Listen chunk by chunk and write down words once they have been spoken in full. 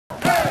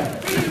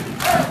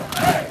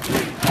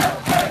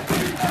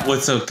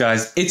What's up,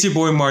 guys? It's your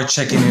boy Marc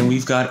checking in.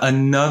 We've got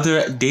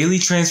another daily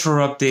transfer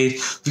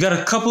update. We've got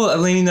a couple of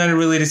Atlanta United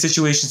related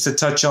situations to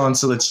touch on,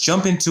 so let's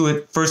jump into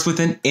it. First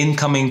with an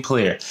incoming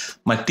player.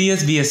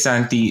 Mathias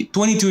Villasanti,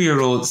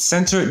 22-year-old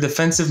center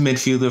defensive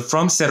midfielder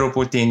from Cerro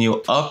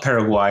Porteno of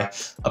Paraguay,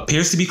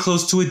 appears to be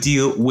close to a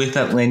deal with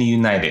Atlanta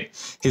United.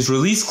 His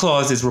release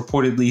clause is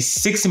reportedly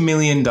 $6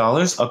 million,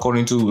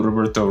 according to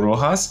Roberto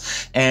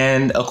Rojas,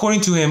 and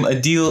according to him, a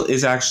deal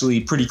is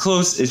actually pretty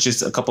close. It's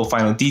just a couple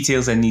final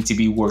details that need to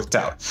be worked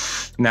out.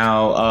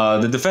 Now,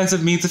 the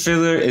defensive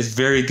midfielder is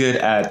very good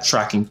at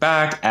tracking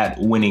back, at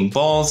winning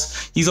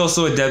balls. He's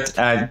also adept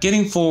at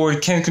getting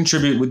forward, can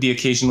contribute with the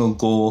occasional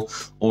goal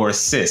or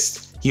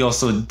assist. He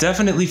also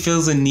definitely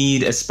feels a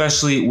need,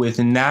 especially with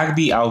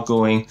Nagbe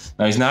outgoing.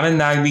 Now, he's not a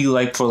Nagbe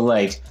like for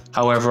like.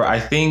 However, I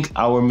think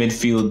our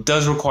midfield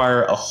does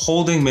require a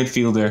holding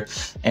midfielder,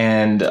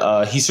 and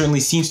he certainly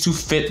seems to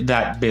fit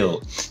that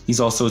bill. He's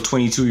also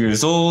 22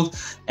 years old,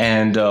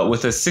 and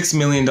with a $6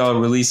 million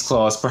release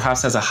clause,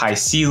 perhaps has a high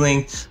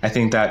ceiling. I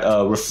think that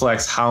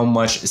reflects how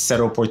much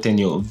Cerro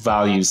Porteno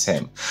values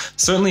him.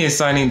 Certainly a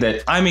signing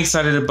that I'm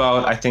excited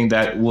about. I think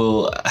that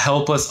will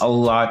help us a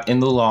lot in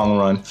the long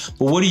run.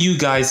 But what do you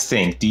guys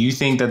think? Do you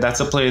think that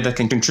that's a player that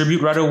can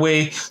contribute right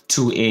away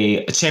to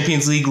a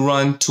Champions League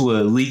run, to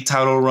a league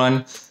title run?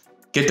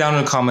 Get down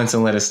in the comments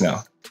and let us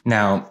know.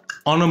 Now,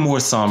 on a more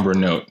somber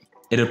note,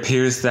 it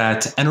appears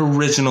that an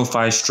original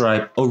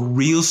five-stripe, a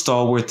real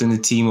stalwart in the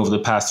team over the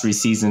past 3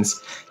 seasons,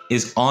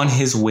 is on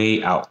his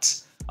way out.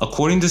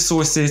 According to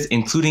sources,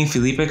 including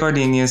Felipe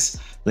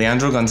Cardenas,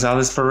 Leandro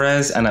Gonzalez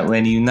Pirez, and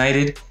Atlanta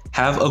United,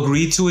 have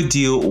agreed to a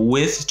deal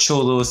with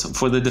Xolos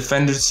for the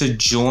defender to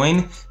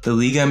join the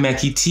Liga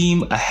MX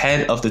team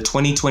ahead of the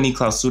 2020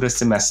 Clausura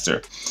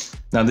semester.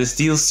 Now, this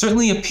deal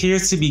certainly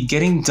appears to be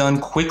getting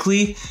done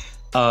quickly.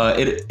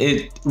 It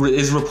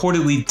is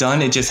reportedly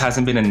done, it just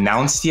hasn't been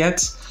announced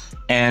yet.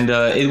 And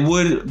it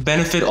would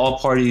benefit all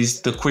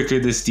parties the quicker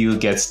this deal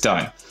gets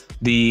done.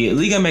 The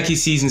Liga MX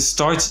season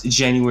starts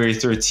January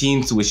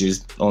 13th, which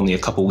is only a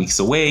couple weeks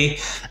away.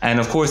 And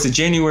of course, the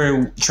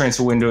January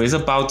transfer window is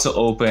about to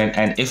open.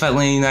 And if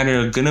Atlanta United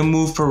are going to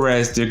move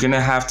Pirez, they're going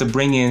to have to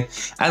bring in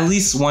at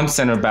least one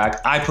center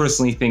back. I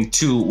personally think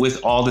 2, with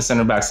all the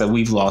center backs that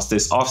we've lost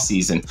this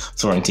offseason.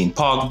 Florentine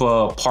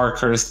Pogba,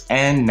 Parkhurst,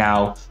 and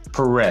now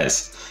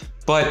Pirez.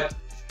 But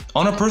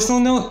on a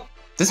personal note,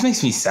 this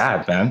makes me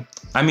sad, man.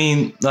 I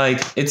mean,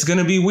 like, it's going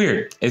to be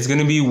weird. It's going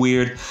to be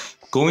weird.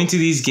 Going to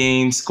these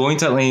games, going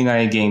to Atlanta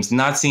United games,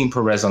 not seeing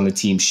Pirez on the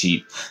team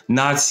sheet,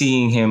 not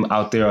seeing him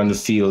out there on the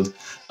field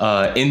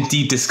in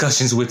deep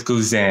discussions with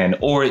Guzan,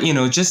 or, you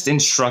know, just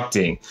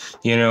instructing,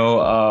 you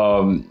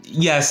know.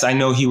 Yes, I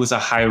know he was a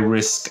high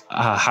risk,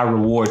 high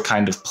reward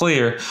kind of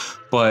player,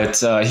 but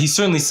he's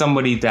certainly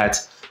somebody that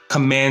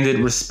commanded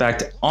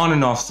respect on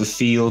and off the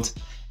field.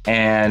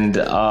 And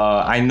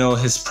I know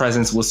his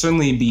presence will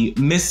certainly be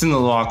missed in the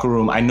locker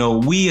room. I know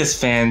we as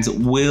fans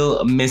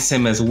will miss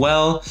him as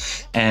well.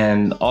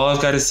 And all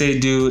I've got to say,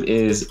 dude,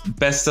 is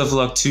best of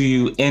luck to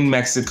you in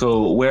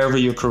Mexico, wherever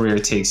your career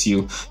takes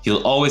you.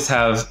 You'll always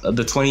have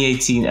the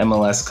 2018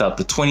 MLS Cup,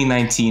 the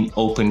 2019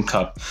 Open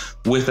Cup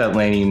with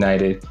Atlanta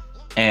United.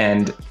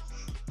 And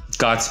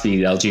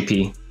Godspeed,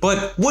 LGP.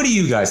 But what do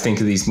you guys think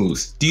of these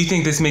moves? Do you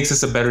think this makes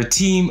us a better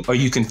team? Are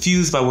you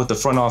confused by what the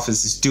front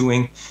office is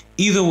doing?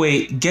 Either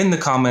way, get in the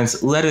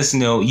comments, let us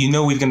know. You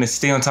know we're going to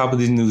stay on top of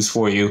the news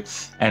for you.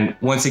 And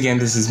once again,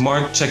 this is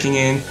Marc checking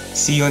in.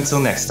 See you until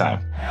next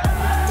time.